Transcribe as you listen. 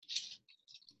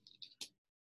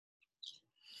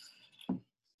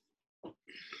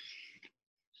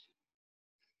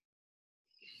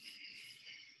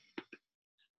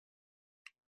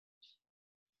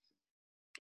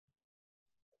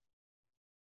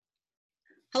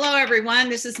Hello, everyone.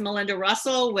 This is Melinda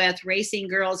Russell with Racing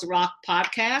Girls Rock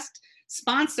Podcast,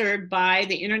 sponsored by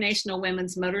the International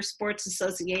Women's Motorsports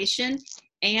Association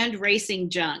and Racing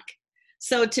Junk.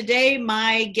 So today,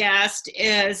 my guest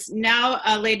is now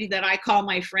a lady that I call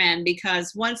my friend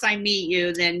because once I meet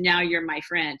you, then now you're my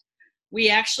friend. We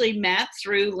actually met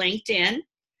through LinkedIn.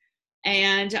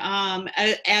 And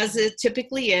as it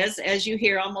typically is, as you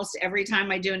hear almost every time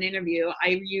I do an interview,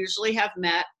 I usually have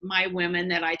met my women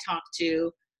that I talk to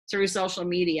through social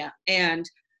media. And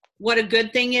what a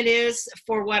good thing it is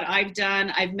for what I've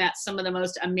done. I've met some of the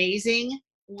most amazing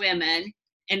women,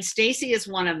 and Stacy is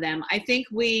one of them. I think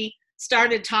we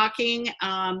started talking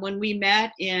when we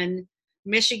met in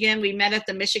Michigan. We met at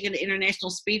the Michigan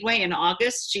International Speedway in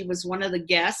August. She was one of the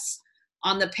guests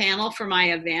on the panel for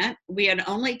my event. We had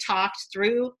only talked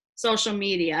through social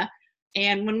media.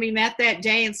 And when we met that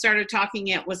day and started talking,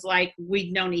 it was like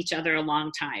we'd known each other a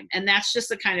long time. And that's just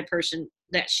the kind of person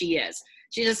that she is.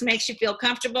 She just makes you feel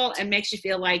comfortable and makes you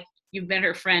feel like you've been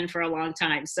her friend for a long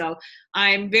time. So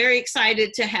I'm very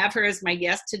excited to have her as my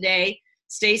guest today.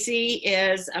 Stacy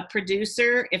is a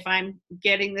producer, if I'm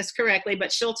getting this correctly,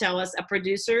 but she'll tell us, a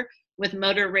producer with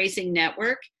Motor Racing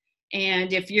Network.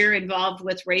 And if you're involved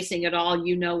with racing at all,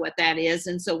 you know what that is.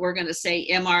 And so we're going to say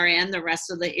MRN the rest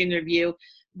of the interview.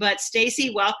 But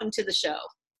Stacy, welcome to the show.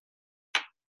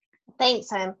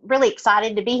 Thanks. I'm really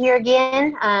excited to be here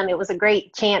again. It was a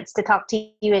great chance to talk to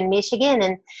you in Michigan.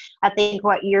 And I think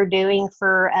what you're doing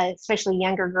for especially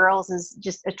younger girls is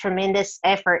just a tremendous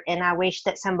effort. And I wish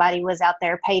that somebody was out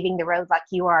there paving the road like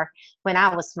you are when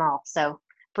I was small. So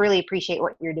really appreciate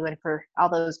what you're doing for all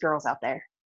those girls out there.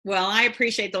 Well, I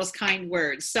appreciate those kind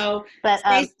words. So, but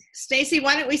Stacy,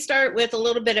 why don't we start with a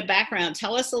little bit of background?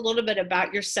 Tell us a little bit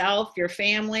about yourself, your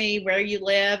family, where you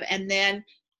live, and then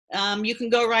you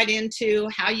can go right into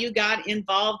how you got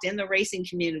involved in the racing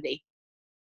community.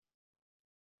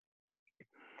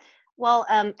 Well,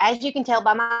 as you can tell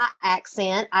by my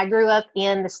accent, I grew up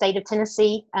in the state of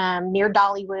Tennessee, near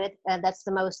Dollywood. That's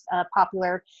the most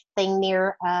popular thing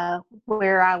near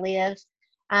where I live.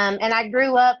 And I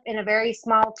grew up in a very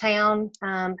small town,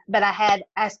 but I had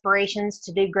aspirations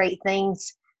to do great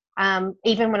things.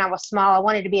 Even when I was small, I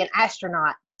wanted to be an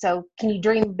astronaut. So can you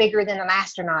dream bigger than an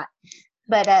astronaut?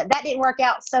 But that didn't work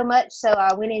out so much. So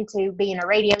I went into being a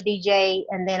radio DJ,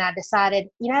 and then I decided,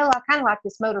 I kind of like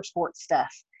this motorsports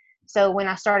stuff. So when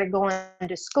I started going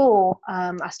to school,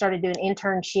 I started doing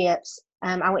internships.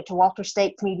 I went to Walter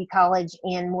State Community College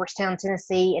in Morristown,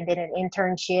 Tennessee, and did an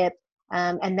internship.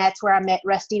 And that's where I met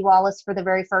Rusty Wallace for the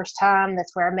very first time.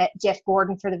 That's where I met Jeff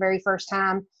Gordon for the very first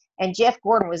time. And Jeff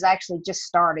Gordon was actually just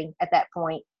starting at that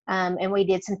point. And we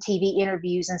did some TV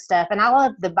interviews and stuff. And I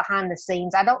love the behind the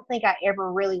scenes. I don't think I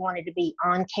ever really wanted to be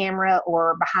on camera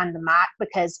or behind the mic,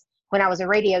 because when I was a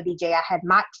radio DJ, I had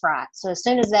mic fright. So as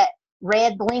soon as that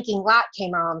red blinking light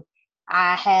came on,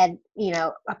 I had,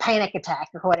 a panic attack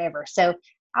or whatever. So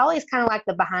I always kind of like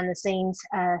the behind the scenes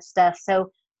stuff.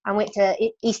 So I went to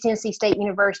East Tennessee State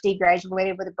University,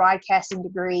 graduated with a broadcasting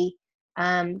degree.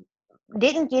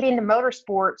 Didn't get into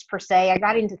motorsports per se. I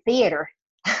got into theater.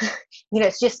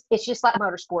 It's just like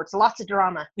motorsports, lots of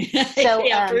drama. So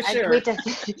yeah, for sure.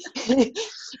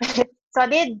 So I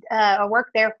did I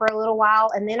worked there for a little while,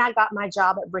 and then I got my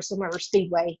job at Bristol Motor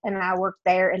Speedway, and I worked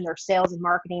there in their sales and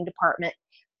marketing department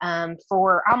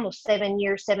for almost 7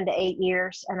 to 8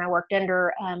 years. And I worked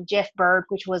under Jeff Bird,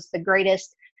 which was the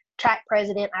greatest track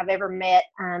president I've ever met,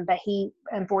 but he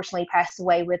unfortunately passed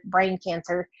away with brain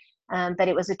cancer. But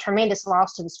it was a tremendous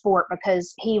loss to the sport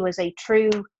because he was a true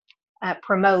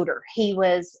promoter. He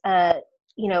was,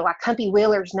 like Humpy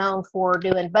Wheeler's known for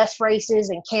doing bus races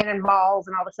and cannonballs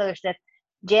and all this other stuff.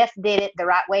 Jeff did it the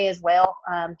right way as well.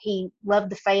 He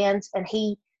loved the fans, and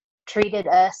he treated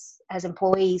us as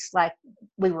employees like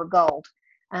we were gold.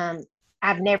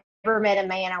 I've never met a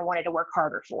man I wanted to work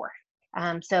harder for.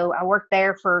 So I worked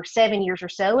there for 7 years or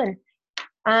so.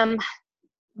 And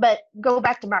but go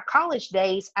back to my college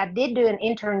days, I did do an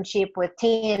internship with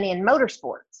TNN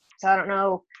Motorsports. So I don't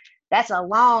know, that's a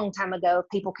long time ago if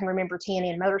people can remember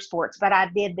TNN Motorsports, but I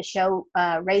did the show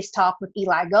Race Talk with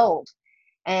Eli Gold.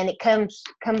 And it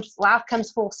life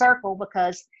comes full circle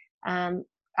because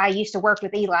I used to work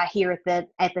with Eli here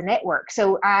at the network.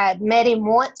 So I met him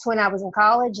once when I was in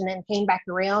college, and then came back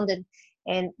around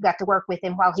and got to work with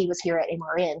him while he was here at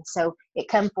MRN. So it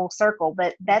come full circle,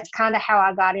 but that's kind of how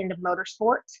I got into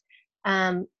motorsports.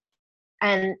 And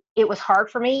it was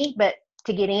hard for me, but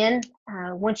to get in,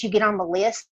 once you get on the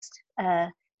list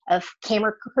of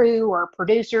camera crew or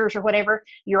producers or whatever,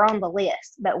 you're on the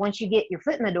list. But once you get your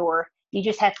foot in the door, you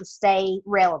just have to stay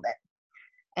relevant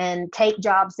and take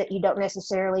jobs that you don't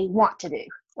necessarily want to do.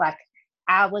 Like,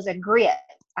 I was a grit.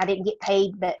 I didn't get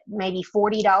paid but maybe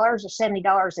 $40 or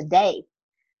 $70 a day.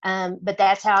 But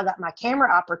that's how I got my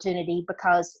camera opportunity,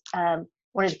 because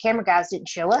one of the camera guys didn't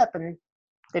show up, and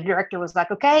the director was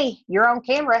like, okay, you're on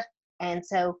camera. And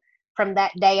so from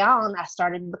that day on, I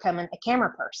started becoming a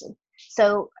camera person.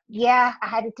 So yeah, I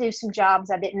had to do some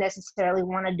jobs I didn't necessarily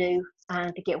want to do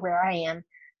to get where I am,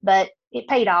 but it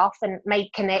paid off and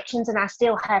made connections, and I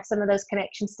still have some of those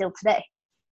connections still today.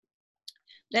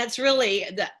 That's really,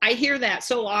 I hear that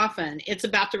so often. It's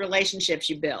about the relationships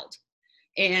you build.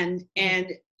 And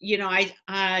you know,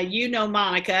 you know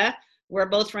Monica. We're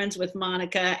both friends with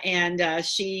Monica, and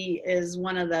she is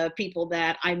one of the people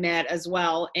that I met as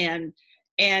well, and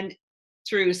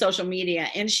through social media.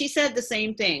 And she said the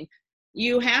same thing.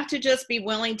 You have to just be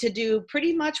willing to do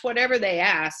pretty much whatever they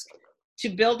ask to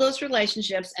build those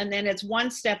relationships, and then it's one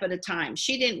step at a time.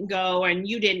 She didn't go, and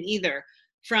you didn't either,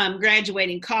 from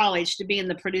graduating college to being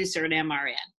the producer at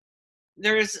MRN.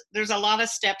 There's a lot of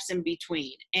steps in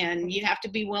between, and you have to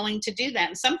be willing to do that.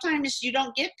 And sometimes you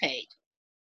don't get paid.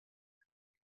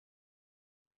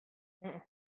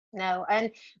 No,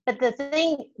 but the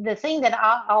thing that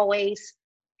I always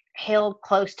held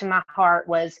close to my heart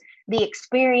was the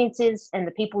experiences and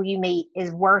the people you meet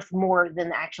is worth more than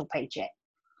the actual paycheck,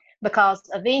 because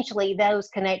eventually those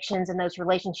connections and those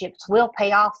relationships will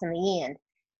pay off in the end.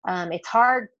 It's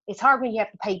hard when you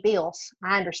have to pay bills.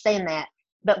 I understand that.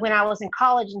 But when I was in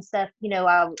college and stuff, you know,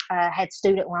 I had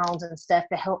student loans and stuff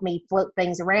to help me float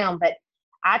things around. But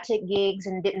I took gigs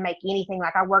and didn't make anything.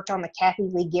 Like, I worked on the Kathy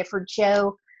Lee Gifford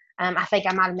show. I think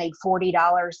I might have made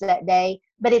 $40 that day.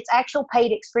 But it's actual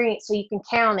paid experience, so you can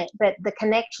count it. But the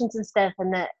connections and stuff,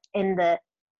 and the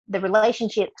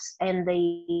relationships, and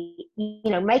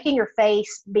making your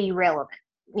face be relevant,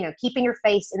 keeping your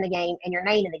face in the game and your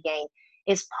name in the game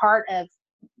is part of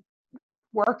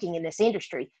working in this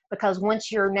industry, because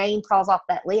once your name falls off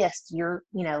that list, you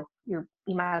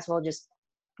might as well just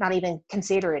not even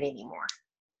consider it anymore.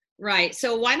 Right.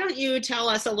 So why don't you tell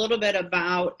us a little bit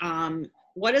about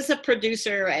what does a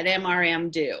producer at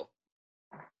MRM do?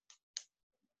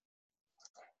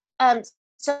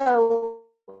 So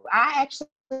I actually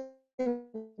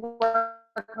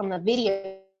work on the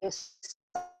video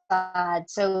side.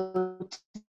 So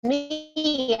to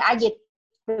me, I get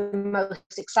the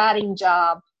most exciting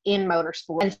job in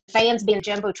motorsport, and fans being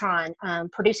Jumbotron,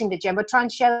 producing the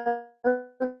Jumbotron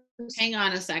shows. Hang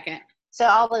on a second. So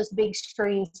all those big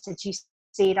screens that you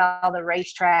see at all the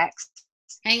racetracks.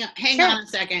 Hang on a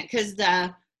second, because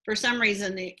for some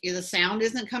reason the sound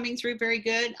isn't coming through very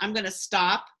good. I'm going to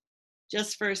stop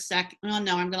just for a second. Oh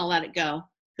no, I'm going to let it go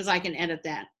because I can edit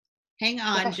that. Hang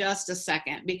on just a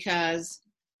second, because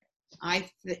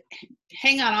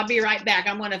hang on, I'll be right back.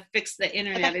 I'm going to fix the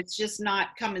internet. Okay. It's just not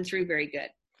coming through very good.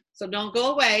 So don't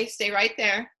go away. Stay right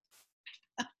there.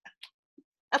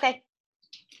 Okay.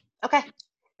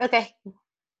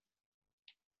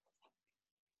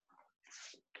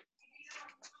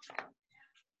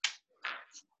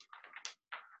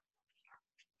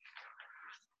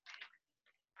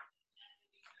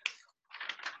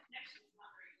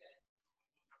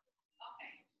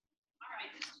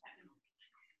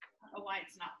 Why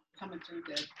it's not coming through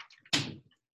good.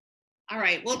 All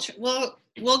right,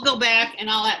 we'll go back, and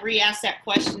I'll re-ask that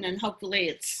question, and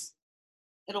hopefully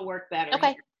it'll work better.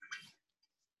 Okay.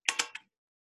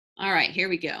 All right, here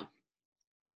we go.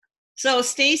 So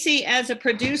Stacy, as a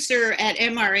producer at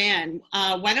MRN,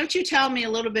 why don't you tell me a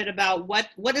little bit about what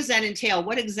does that entail?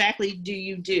 What exactly do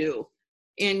you do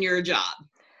in your job?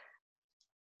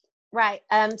 Right.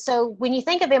 So when you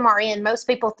think of MRN, most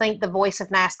people think the voice of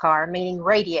NASCAR, meaning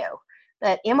radio.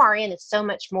 But MRN is so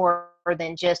much more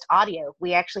than just audio.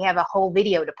 We actually have a whole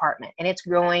video department, and it's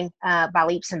growing by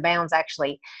leaps and bounds,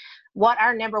 actually. What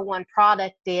our number one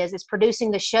product is producing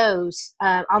the shows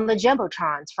on the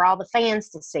Jumbotrons for all the fans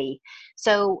to see.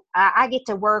 So I get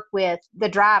to work with the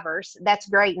drivers. That's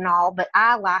great and all, but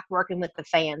I like working with the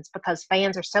fans, because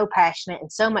fans are so passionate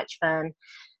and so much fun.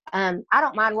 I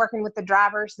don't mind working with the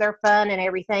drivers. They're fun and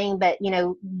everything, but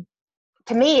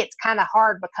to me, it's kind of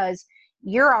hard, because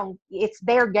it's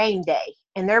their game day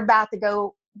and they're about to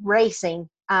go racing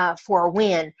for a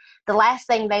win. The last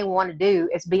thing they want to do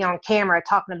is be on camera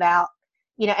talking about,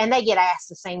 and they get asked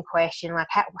the same question, like,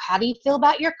 how do you feel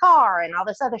about your car and all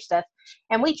this other stuff.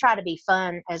 And we try to be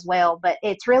fun as well, but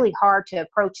it's really hard to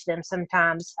approach them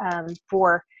sometimes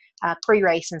for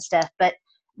pre-race and stuff. But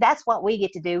that's what we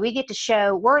get to do. We get to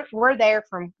show we're there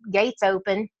from gates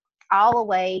open all the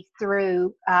way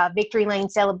through Victory Lane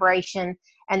celebration.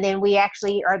 And then we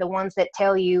actually are the ones that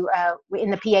tell you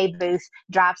in the PA booth,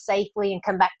 drive safely and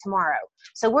come back tomorrow.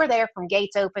 So we're there from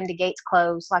gates open to gates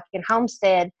closed. Like in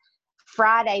Homestead,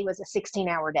 Friday was a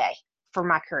 16-hour day for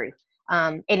my crew.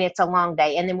 And it's a long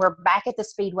day. And then we're back at the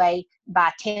Speedway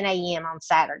by 10 a.m. on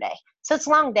Saturday. So it's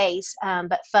long days,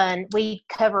 but fun. We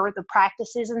cover the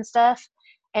practices and stuff.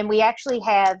 And we actually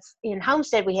have, in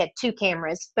Homestead, we had 2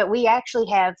 cameras, but we actually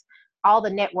have all the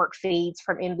network feeds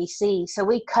from NBC. So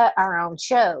we cut our own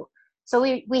show. So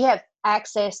we have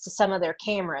access to some of their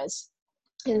cameras.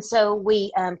 And so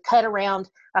we cut around,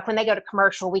 like when they go to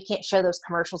commercial, we can't show those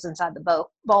commercials inside the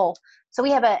bowl. So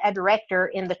we have a director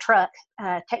in the truck,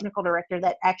 technical director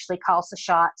that actually calls the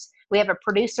shots. We have a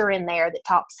producer in there that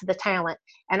talks to the talent,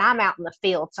 and I'm out in the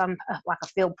field. So I'm like a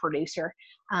field producer.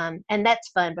 And that's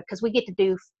fun because we get to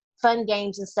do fun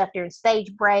games and stuff during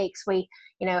stage breaks. We,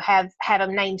 have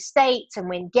them name states and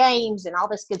win games and all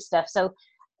this good stuff. So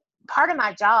part of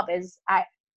my job is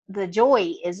the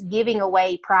joy is giving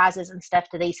away prizes and stuff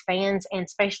to these fans, and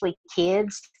especially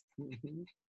kids,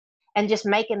 and just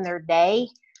making their day.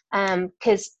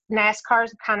 Because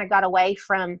NASCAR's kind of got away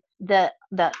from the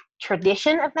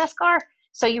tradition of NASCAR.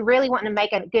 So you really want to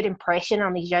make a good impression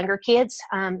on these younger kids,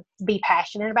 be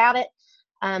passionate about it.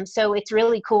 So it's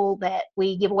really cool that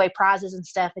we give away prizes and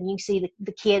stuff, and you see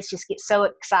the kids just get so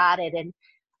excited,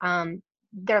 and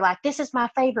they're like, this is my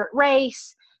favorite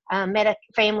race. Met a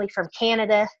family from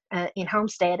Canada in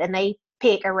Homestead, and they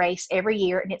pick a race every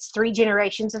year, and it's 3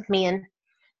 generations of men,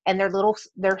 and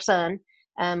their son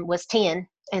was 10,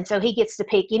 and so he gets to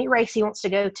pick any race he wants to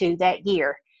go to that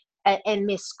year and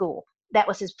miss school. That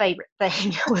was his favorite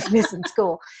thing, was missing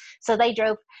school. So they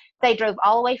drove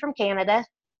all the way from Canada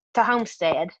to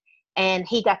Homestead, and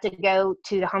he got to go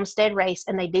to the Homestead race,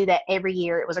 and they do that every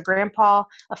year. It was a grandpa,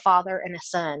 a father, and a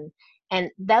son. And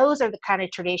those are the kind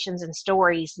of traditions and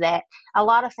stories that a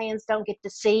lot of fans don't get to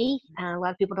see. A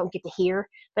lot of people don't get to hear.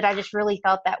 But I just really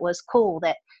thought that was cool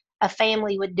that a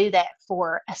family would do that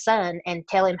for a son and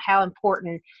tell him how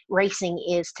important racing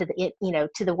is to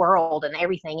the world and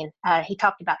everything. And he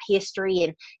talked about history,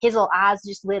 and his little eyes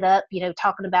just lit up,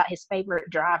 talking about his favorite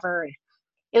driver. And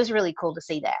it was really cool to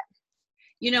see that.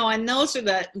 And those are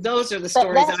the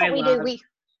stories I love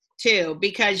too,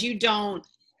 because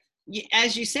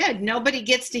as you said, nobody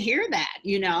gets to hear that,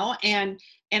 and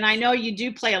I know you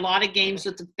do play a lot of games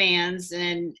with the fans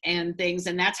and things,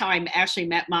 and that's how I actually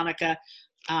met Monica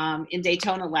in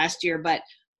Daytona last year. But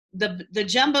the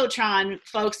Jumbotron,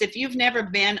 folks, if you've never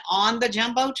been on the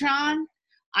Jumbotron,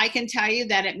 I can tell you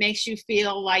that it makes you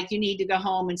feel like you need to go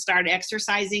home and start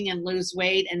exercising and lose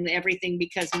weight and everything,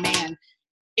 because man,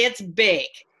 it's big.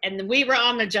 And we were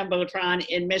on the Jumbotron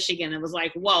in Michigan. It was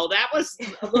like, whoa, that was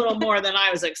a little more than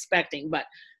I was expecting. But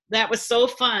that was so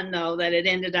fun, though, that it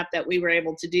ended up that we were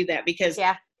able to do that, because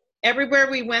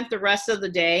everywhere we went the rest of the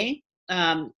day,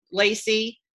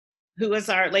 Lacey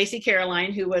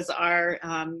Caroline, who was our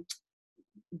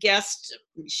guest,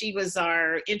 she was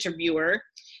our interviewer,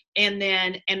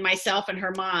 and myself and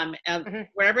her mom,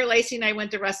 wherever Lacey and I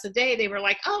went the rest of the day, they were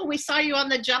like, oh, we saw you on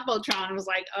the Jumbotron. I was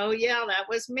like, oh yeah, that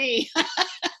was me.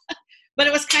 But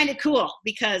it was kind of cool,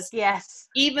 because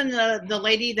even the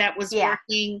lady that was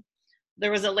working,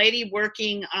 there was a lady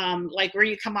working like where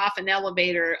you come off an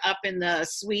elevator up in the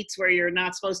suites where you're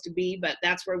not supposed to be, but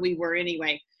that's where we were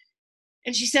anyway.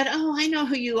 And she said, oh, I know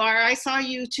who you are. I saw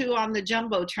you too on the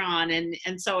Jumbotron.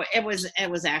 And so it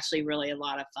was actually really a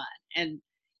lot of fun. And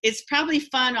it's probably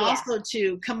fun also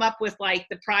to come up with like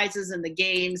the prizes and the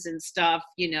games and stuff,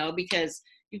 because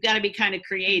you've got to be kind of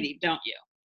creative, don't you?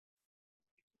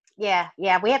 Yeah.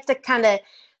 We have to kind of,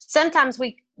 sometimes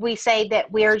we say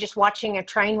that we're just watching a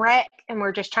train wreck and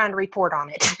we're just trying to report on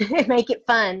it and make it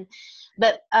fun.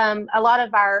 But a lot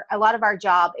of our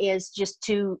job is just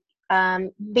to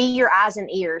be your eyes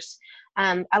and ears.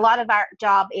 A lot of our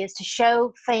job is to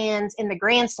show fans in the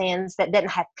grandstands that doesn't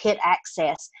have pit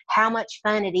access how much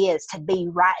fun it is to be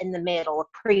right in the middle of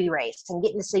pre-race and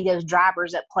getting to see those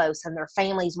drivers up close and their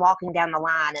families walking down the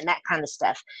line and that kind of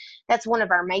stuff. That's one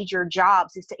of our major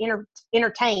jobs, is to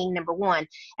entertain, number one,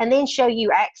 and then show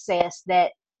you access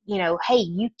that,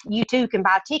 hey, you too can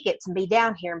buy tickets and be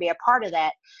down here and be a part of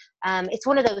that. It's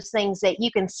one of those things that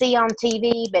you can see on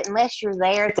TV, but unless you're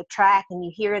there at the track and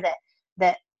you hear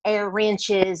that air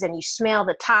wrenches and you smell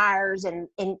the tires and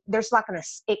there's like an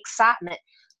excitement.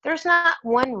 There's not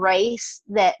one race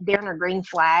that during a green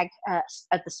flag at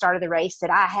the start of the race that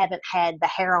I haven't had the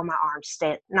hair on my arms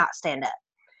not stand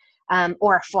up,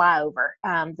 or a flyover.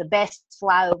 The best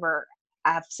flyover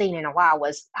I've seen in a while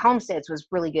was Homestead's was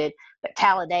really good, but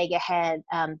Talladega had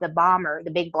the bomber, the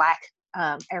big black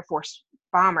Air Force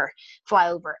bomber, fly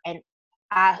over, and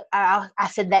I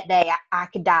said that day I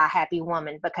could die a happy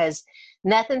woman, because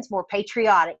nothing's more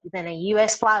patriotic than a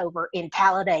U.S. flyover in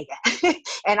Talladega.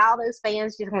 And all those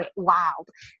fans just went wild.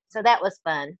 So that was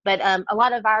fun. But a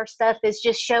lot of our stuff is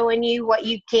just showing you what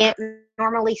you can't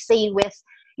normally see with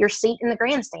your seat in the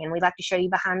grandstand. We like to show you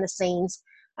behind the scenes.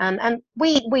 And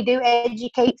we do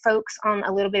educate folks on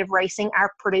a little bit of racing.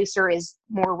 Our producer is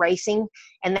more racing,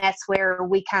 and that's where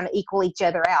we kind of equal each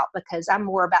other out, because I'm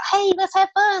more about, hey, let's have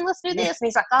fun, let's do this. And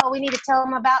he's like, oh, we need to tell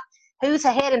them about who's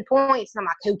ahead in points. And I'm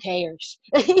like, who cares?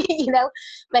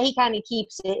 But he kind of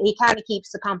keeps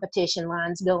the competition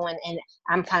lines going, and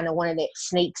I'm kind of one of that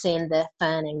sneaks in the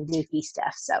fun and goofy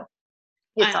stuff. So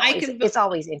it's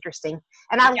always interesting.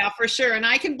 And yeah, for sure. And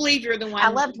I can believe you're the one. I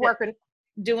loved working.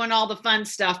 Doing all the fun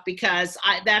stuff, because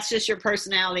that's just your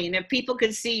personality. And if people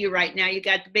could see you right now, you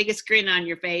got the biggest grin on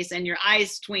your face and your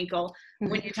eyes twinkle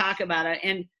when you talk about it.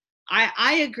 And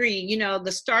I agree,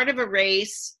 the start of a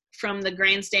race from the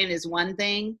grandstand is one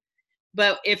thing,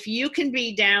 but if you can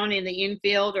be down in the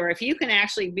infield, or if you can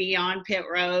actually be on pit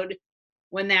road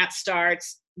when that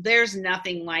starts, there's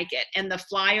nothing like it. And the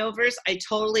flyovers, I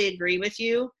totally agree with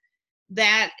you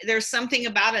that there's something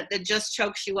about it that just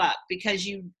chokes you up, because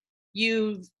you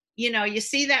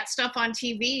see that stuff on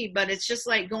TV, but it's just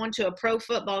like going to a pro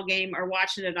football game or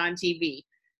watching it on TV.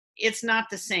 It's not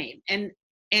the same.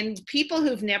 And people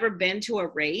who've never been to a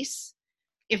race,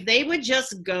 if they would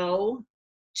just go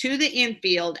to the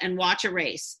infield and watch a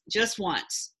race just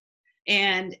once,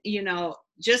 and,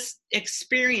 just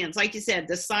experience, like you said,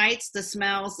 the sights, the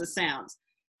smells, the sounds.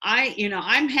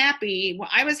 I'm happy. Well,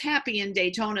 I was happy in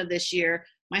Daytona this year.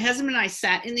 My husband and I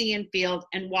sat in the infield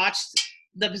and watched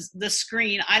the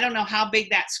screen. I don't know how big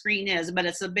that screen is, but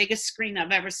it's the biggest screen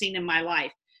I've ever seen in my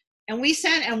life. And we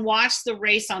sat and watched the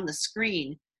race on the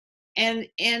screen. And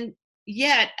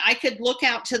yet I could look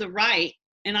out to the right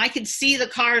and I could see the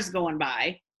cars going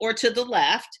by, or to the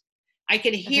left. I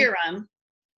could hear them.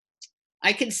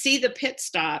 I could see the pit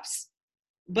stops,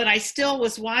 but I still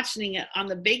was watching it on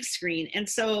the big screen. And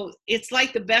so it's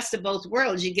like the best of both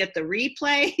worlds. You get the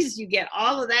replays, you get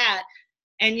all of that,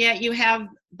 and yet you have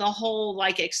the whole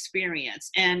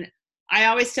experience. And I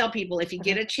always tell people, if you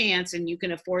get a chance and you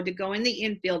can afford to go in the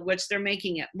infield, which they're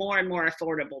making it more and more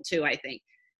affordable too, I think.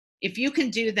 If you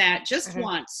can do that just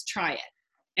once, try it.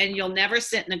 And you'll never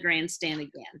sit in the grandstand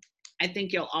again. I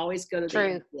think you'll always go to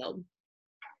the infield.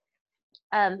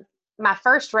 My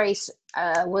first race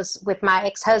was with my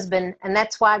ex-husband, and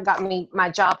that's why it got me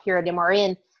my job here at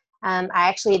MRN. I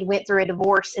actually had went through a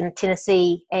divorce in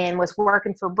Tennessee and was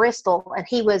working for Bristol, and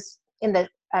he was in the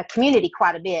community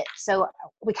quite a bit. So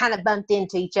we kind of bumped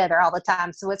into each other all the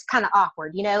time. So it's kind of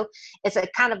awkward, it's a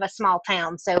kind of a small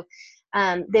town. So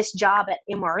this job at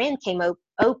MRN came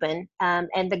open,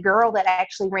 and the girl that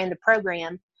actually ran the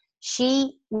program,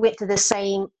 she went to the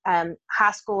same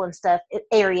high school and stuff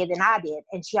area than I did.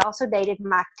 And she also dated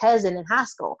my cousin in high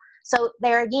school. So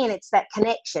there again, it's that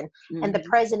connection. Mm-hmm. And the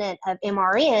president of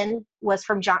MRN was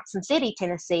from Johnson City,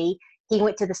 Tennessee. He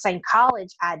went to the same college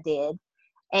I did.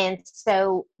 And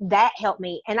so that helped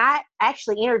me. And I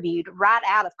actually interviewed right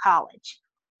out of college,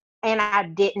 and I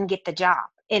didn't get the job.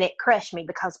 And it crushed me,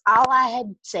 because all I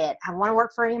had said, I want to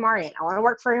work for MRN. I want to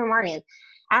work for MRN.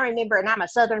 I remember, and I'm a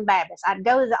Southern Baptist, I'd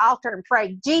go to the altar and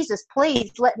pray, Jesus,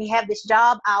 please let me have this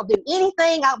job. I'll do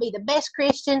anything. I'll be the best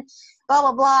Christian, blah,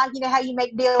 blah, blah. You know how you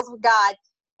make deals with God.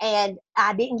 And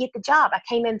I didn't get the job. I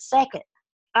came in second.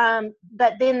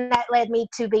 But then that led me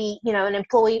to be, an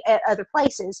employee at other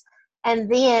places. And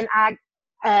then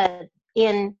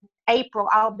in April,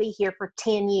 I'll be here for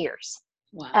 10 years.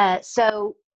 Wow.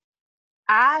 So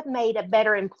I made a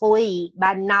better employee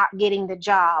by not getting the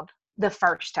job the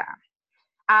first time.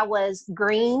 I was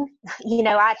green,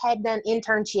 I'd had done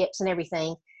internships and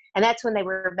everything, and that's when they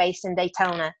were based in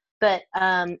Daytona. But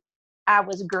I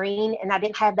was green, and I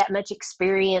didn't have that much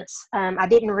experience. I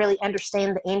didn't really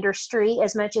understand the industry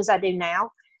as much as I do now.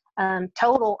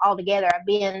 Total altogether, I've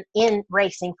been in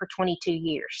racing for 22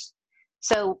 years.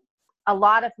 So a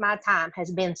lot of my time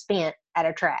has been spent at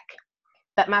a track.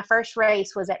 But my first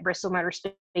race was at Bristol Motor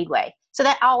Speedway. So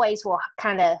that always will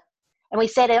kind of, and we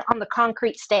set it on the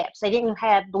concrete steps. They didn't even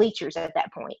have bleachers at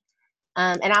that point.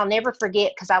 And I'll never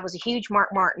forget, because I was a huge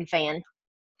Mark Martin fan.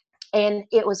 And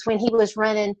it was when he was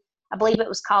running, I believe it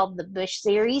was called the Busch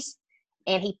Series.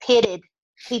 And he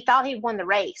thought he won the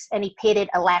race, and he pitted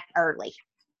a lap early.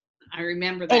 I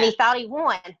remember that. And he thought he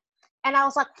won. And I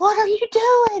was like, what are you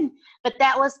doing? But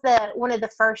that was one of the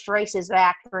first races that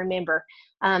I can remember.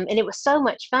 And it was so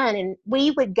much fun. And we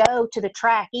would go to the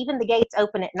track, even the gates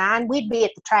open at 9, we'd be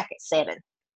at the track at 7.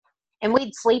 and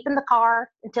we'd sleep in the car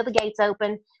until the gates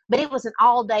open. But it was an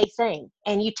all-day thing,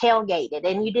 and you tailgated,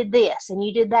 and you did this, and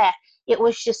you did that. It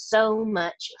was just so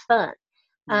much fun.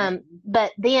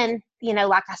 But then,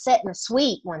 like I sat in a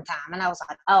suite one time, and I was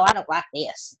like, oh, I don't like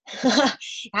this.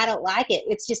 I don't like it.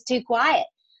 It's just too quiet.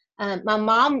 I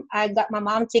got my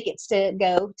mom tickets to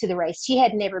go to the race. She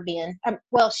had never been.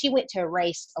 She went to a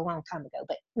race a long time ago,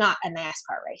 but not a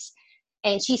NASCAR race.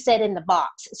 And she sat in the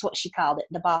box. Is what she called it,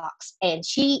 the box. And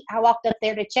I walked up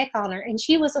there to check on her, and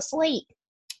she was asleep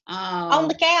on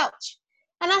the couch.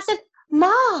 And I said,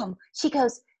 Mom. She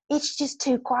goes, it's just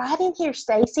too quiet in here,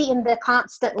 Stacy, and the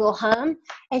constant little hum.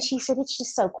 And she said, it's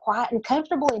just so quiet and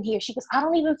comfortable in here. She goes, I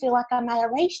don't even feel like I'm at a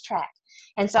racetrack.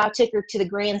 And so I took her to the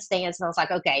grandstands, and I was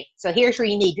like, okay, so here's where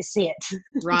you need to sit.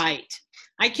 Right.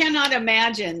 I cannot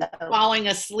imagine falling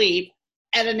asleep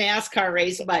at a NASCAR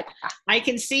race, but I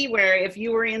can see where if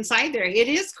you were inside there, it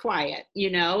is quiet,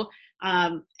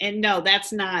 and no,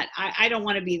 that's not, I don't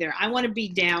want to be there. I want to be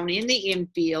down in the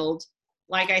infield.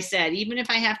 Like I said, even if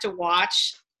I have to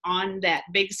watch on that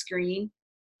big screen,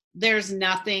 there's just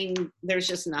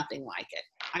nothing like it.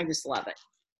 I just love it.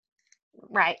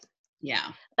 Right.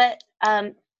 Yeah. But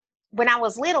when I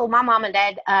was little, my mom and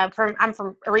dad, I'm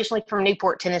originally from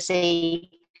Newport, Tennessee.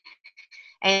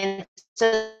 And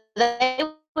so they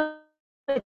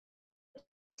would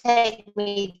take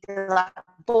me to like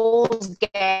Bulls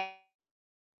Gap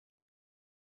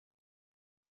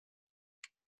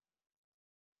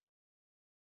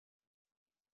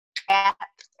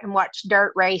and watch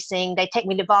dirt racing. They take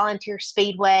me to Volunteer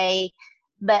Speedway.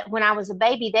 But when I was a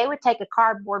baby, they would take a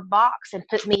cardboard box and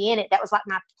put me in it. That was like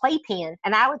my playpen.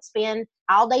 And I would spend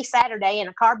all day Saturday in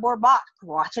a cardboard box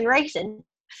watching racing.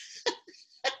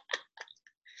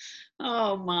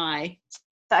 Oh, my.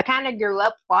 So I kind of grew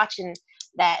up watching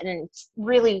that. And it's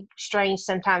really strange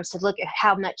sometimes to look at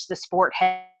how much the sport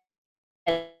has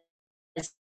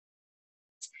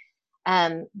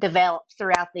developed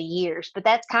throughout the years. But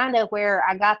that's kind of where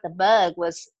I got the bug,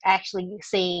 was actually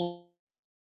seeing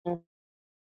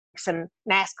some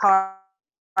NASCAR,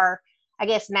 I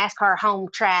guess NASCAR home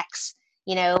tracks,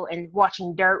 and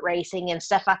watching dirt racing and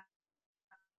stuff like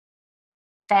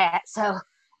that. So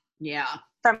yeah,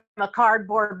 from a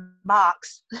cardboard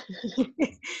box.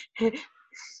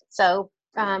 So,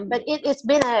 but it's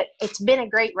been a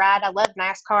great ride. I love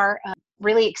NASCAR.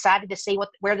 Really excited to see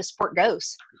where the sport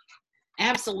goes.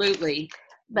 Absolutely.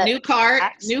 But new car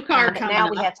coming now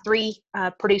up. We have 3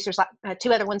 producers, like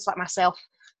 2 other ones like myself.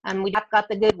 We've got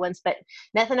the good ones, but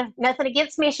nothing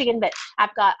against Michigan. But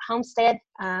I've got Homestead,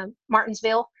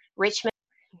 Martinsville, Richmond.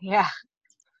 Yeah.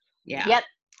 Yep.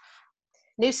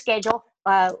 New schedule.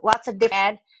 Lots of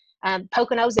different.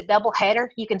 Pocono's a double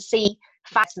header. You can see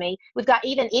me. We've got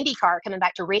even IndyCar coming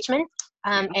back to Richmond,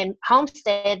 and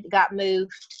Homestead got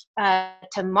moved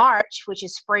to March, which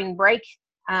is spring break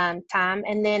time,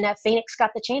 and then Phoenix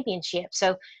got the championship.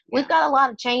 So we've got a lot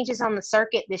of changes on the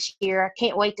circuit this year. I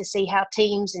can't wait to see how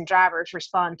teams and drivers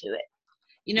respond to it.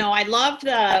 I love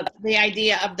the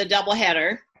idea of the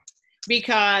doubleheader,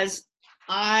 because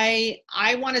I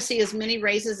want to see as many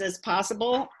races as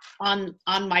possible on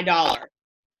my dollar,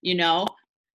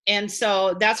 and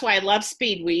so that's why I love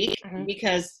Speed Week,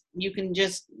 because you can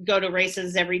just go to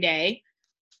races every day.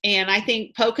 And I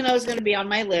think Pocono is going to be on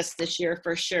my list this year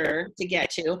for sure to get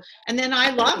to. And then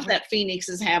I love that Phoenix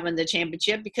is having the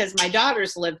championship, because my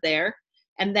daughters live there,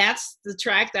 and that's the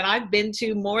track that I've been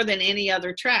to more than any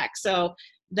other track. So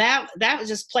that was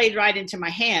just played right into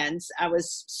my hands. I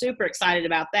was super excited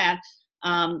about that.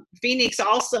 Phoenix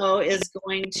also is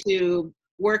going to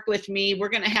work with me. We're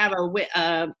going to have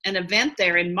an event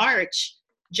there in March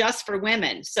just for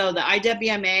women. So the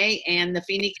IWMA and the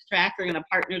Phoenix track are going to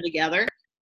partner together,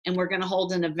 and we're going to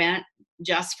hold an event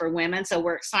just for women. So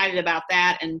we're excited about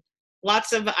that. And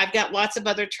I've got lots of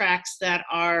other tracks that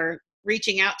are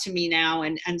reaching out to me now,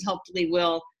 and hopefully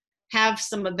we'll have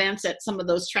some events at some of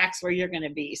those tracks where you're going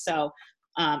to be. So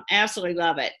absolutely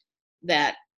love it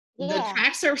that the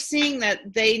tracks are seeing that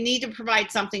they need to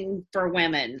provide something for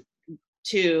women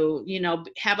to,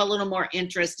 have a little more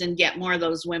interest and get more of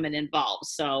those women involved.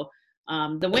 So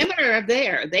the women are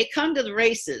there. They come to the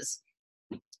races.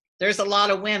 There's a lot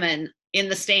of women in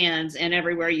the stands and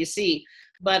everywhere you see.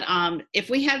 But if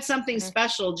we had something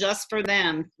special just for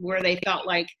them, where they felt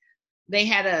like they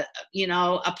had a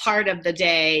part of the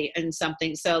day and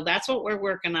something. So that's what we're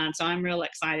working on. So I'm real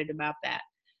excited about that.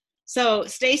 So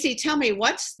Stacy, tell me,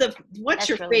 what's your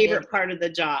really favorite good part of the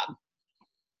job?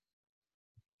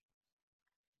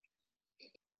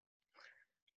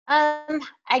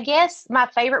 I guess my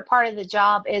favorite part of the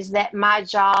job is that my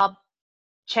job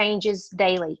changes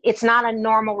daily. It's not a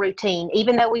normal routine,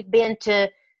 even though we've been to,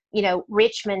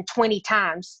 Richmond 20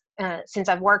 times since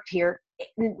I've worked here.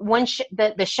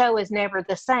 The show is never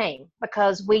the same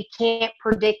because we can't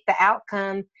predict the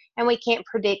outcome and we can't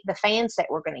predict the fans that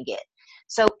we're going to get.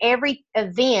 So every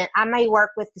event, I may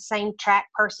work with the same track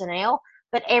personnel,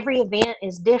 but every event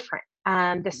is different.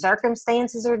 The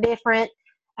circumstances are different.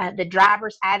 The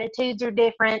drivers' attitudes are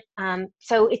different.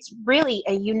 So it's really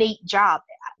a unique job.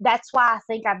 That's why I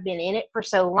think I've been in it for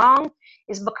so long,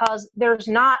 is because there's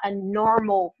not a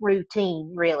normal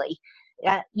routine, really.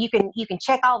 You can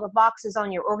check all the boxes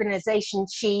on your organization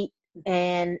sheet,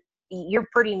 and you're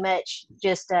pretty much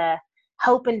just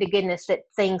hoping to goodness that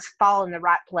things fall in the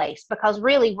right place, because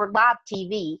really we're live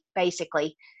TV,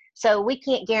 basically. So we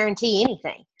can't guarantee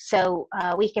anything. So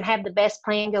we can have the best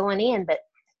plan going in, but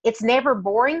it's never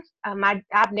boring.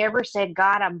 I've never said,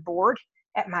 God, I'm bored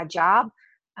at my job.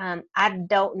 I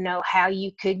don't know how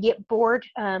you could get bored.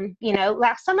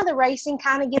 Like some of the racing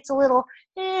kind of gets a little,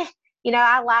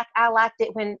 I liked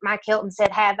it when Mike Hilton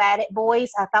said, have at it,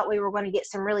 boys. I thought we were going to get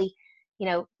some really,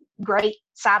 great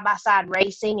side-by-side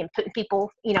racing and putting people,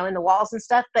 in the walls and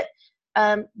stuff. But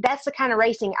that's the kind of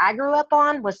racing I grew up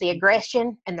on, was the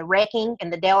aggression and the wrecking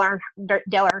and the Dale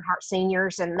Earnhardt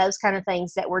seniors and those kind of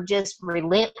things that were just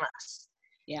relentless.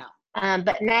 Yeah.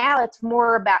 But now it's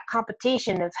more about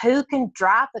competition of who can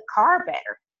drive the car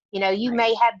better. You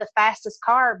may have the fastest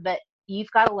car, but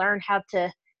you've got to learn how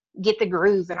to get the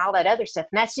groove and all that other stuff.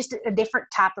 And that's just a different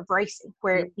type of racing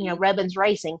where, Rubbins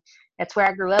Racing, that's where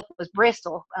I grew up, was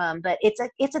Bristol. But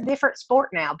it's a different sport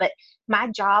now, but my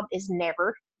job is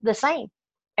never the same,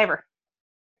 ever.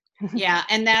 Yeah.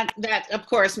 And that of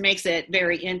course makes it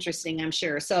very interesting, I'm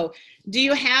sure. So do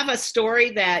you have a story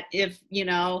that, if,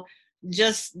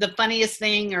 just the funniest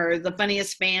thing or the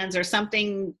funniest fans or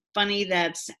something funny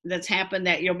that's happened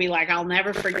that you'll be like, I'll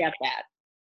never forget that?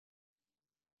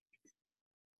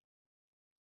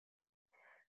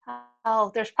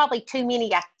 Oh, there's probably too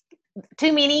many,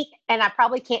 and I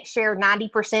probably can't share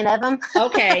 90% of them.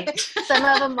 Okay. Some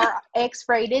of them are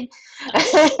X-rated.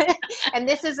 And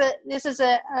this is a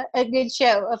good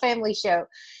show, a family show.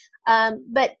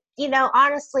 But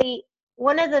honestly,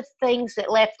 one of the things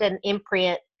that left an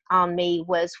imprint on me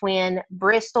was when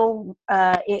Bristol,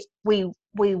 we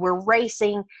were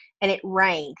racing and it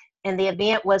rained and the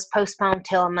event was postponed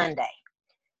till a Monday.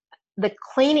 The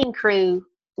cleaning crew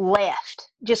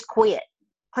just quit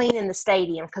cleaning the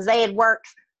stadium because they had worked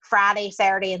Friday,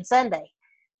 Saturday, and Sunday.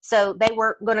 So they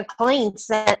weren't going to clean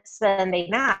Sunday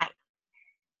night.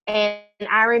 And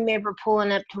I remember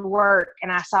pulling up to work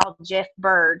and I saw Jeff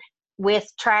Bird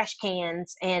with trash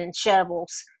cans and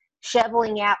shovels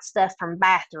shoveling out stuff from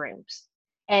bathrooms.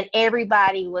 And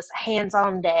everybody was hands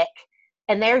on deck.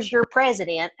 And there's your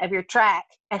president of your track.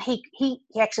 And he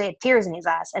actually had tears in his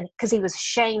eyes, and because he was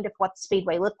ashamed of what the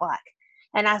speedway looked like.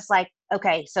 And I was like,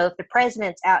 okay, so if the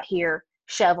president's out here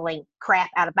shoveling crap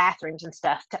out of bathrooms and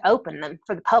stuff to open them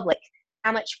for the public,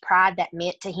 how much pride that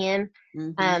meant to him.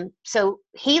 Mm-hmm. So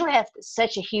he left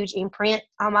such a huge imprint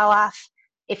on my life.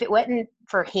 If it wasn't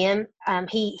for him,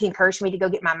 he encouraged me to go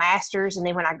get my master's. And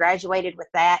then when I graduated with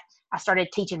that, I started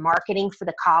teaching marketing for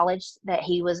the college that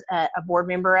he was a board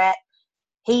member at.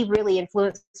 He really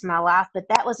influenced my life, but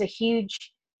that was a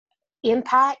huge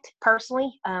impact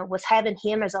personally, was having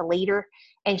him as a leader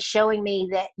and showing me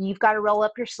that you've got to roll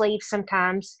up your sleeves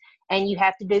sometimes and you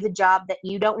have to do the job that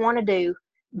you don't want to do.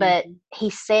 But he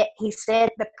set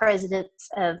the precedence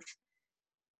of,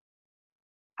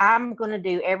 I'm going to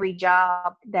do every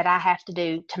job that I have to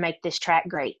do to make this track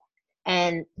great.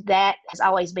 And that has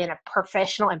always been a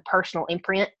professional and personal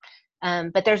imprint.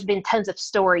 But there's been tons of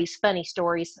stories, funny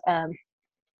stories.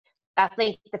 I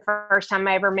think the first time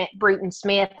I ever met Bruton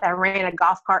Smith, I ran a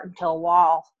golf cart into a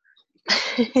wall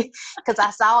because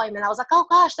I saw him and I was like, oh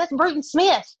gosh, that's Bruton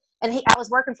Smith. And I was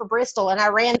working for Bristol and I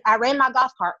ran my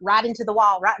golf cart right into the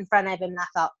wall, right in front of him. And I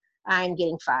thought, I am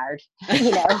getting fired,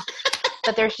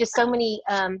 But there's just so many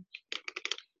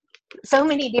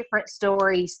different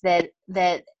stories that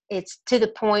it's to the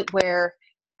point where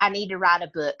I need to write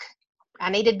a book. I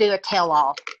need to do a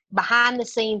tell-all behind the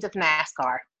scenes of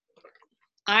NASCAR.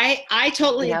 I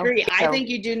totally agree. So, I think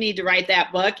you do need to write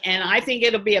that book, and I think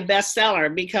it'll be a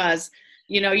bestseller because,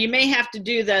 you may have to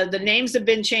do the names have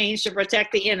been changed to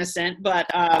protect the innocent, but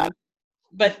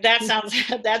that sounds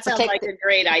like a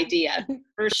great idea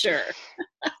for sure.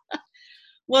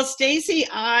 Well, Stacy,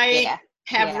 I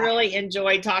have really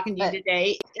enjoyed talking to you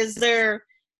today. Is there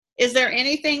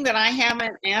anything that I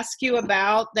haven't asked you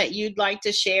about that you'd like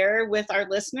to share with our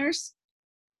listeners?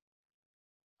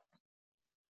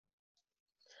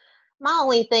 My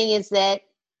only thing is that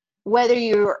whether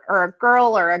you are a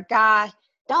girl or a guy,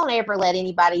 don't ever let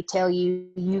anybody tell you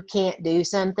you can't do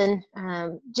something.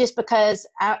 Just because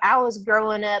I was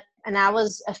growing up and I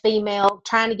was a female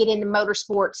trying to get into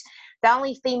motorsports, the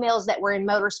only females that were in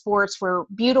motorsports were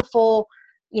beautiful,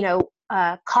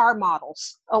 car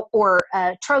models or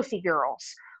trophy girls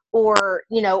or,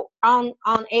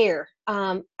 on air.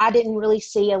 I didn't really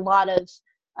see a lot of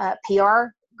PR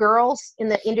girls in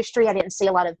the industry. I didn't see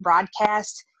a lot of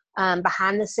broadcast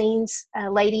behind the scenes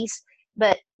ladies.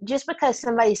 But just because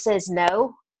somebody says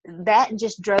no, that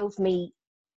just drove me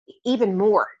even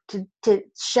more to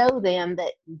show them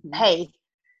that, hey,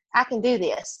 I can do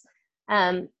this.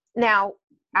 Now,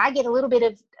 I get a little bit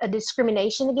of a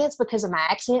discrimination against because of my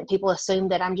accent. People assume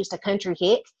that I'm just a country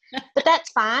hick, but that's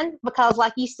fine because,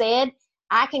 like you said,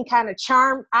 I can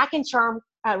charm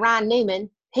Ryan Newman.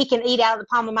 He can eat out of the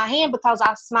palm of my hand because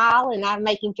I smile and I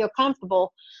make him feel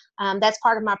comfortable. That's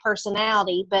part of my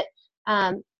personality. But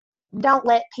don't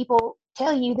let people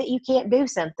tell you that you can't do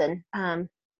something.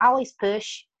 Always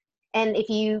push. And if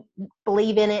you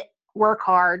believe in it, work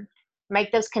hard,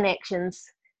 make those connections.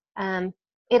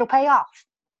 It'll pay off.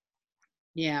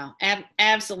 Yeah,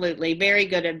 absolutely. Very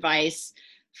good advice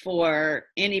for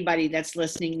anybody that's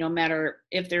listening, no matter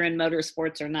if they're in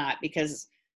motorsports or not, because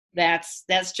that's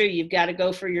true. You've got to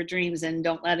go for your dreams and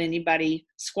don't let anybody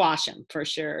squash them, for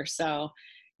sure. So,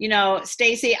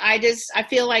 Stacy, I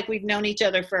feel like we've known each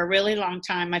other for a really long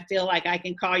time. I feel like I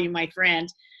can call you my friend.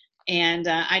 And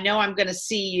I know I'm going to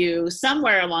see you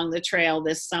somewhere along the trail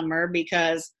this summer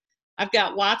because I've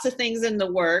got lots of things in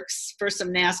the works for some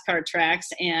NASCAR tracks,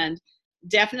 and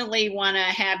definitely want to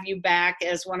have you back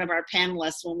as one of our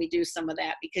panelists when we do some of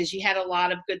that, because you had a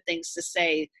lot of good things to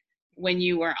say when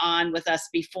you were on with us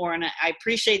before. And I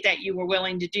appreciate that you were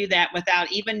willing to do that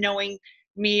without even knowing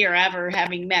me or ever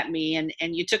having met me, and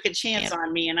you took a chance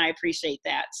on me, and I appreciate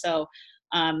that. So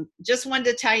just wanted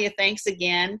to tell you thanks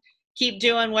again. Keep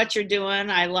doing what you're doing.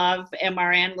 I love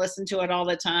MRN, listen to it all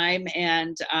the time.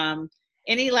 And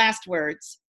any last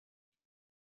words?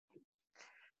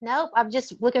 Nope, I'm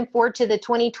just looking forward to the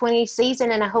 2020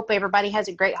 season, and I hope everybody has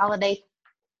a great holiday.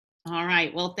 All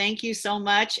right. Well, thank you so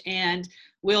much, and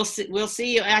we'll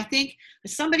see you. I think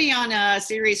somebody on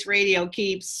Sirius Radio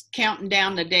keeps counting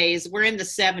down the days. We're in the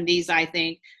 70s, I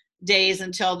think, days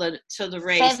until the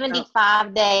race.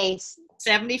 75 days.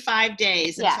 75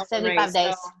 days. Yeah, 75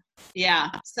 days. So, yeah.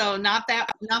 So not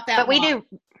that. But we do.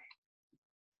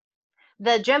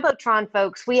 The Jumbotron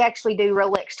folks, we actually do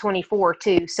Rolex 24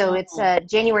 too. So it's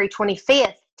January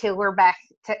 25th till we're back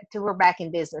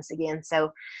in business again.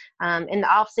 So in the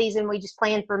off season, we just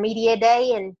plan for media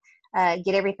day and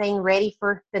get everything ready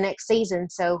for the next season.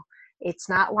 So it's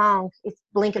not long. It's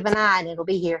blink of an eye and it'll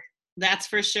be here. That's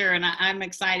for sure. And I'm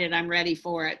excited. I'm ready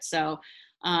for it. So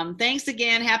thanks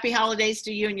again. Happy holidays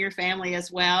to you and your family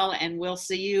as well. And we'll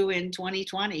see you in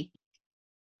 2020.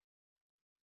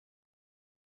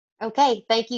 Okay. Thank you.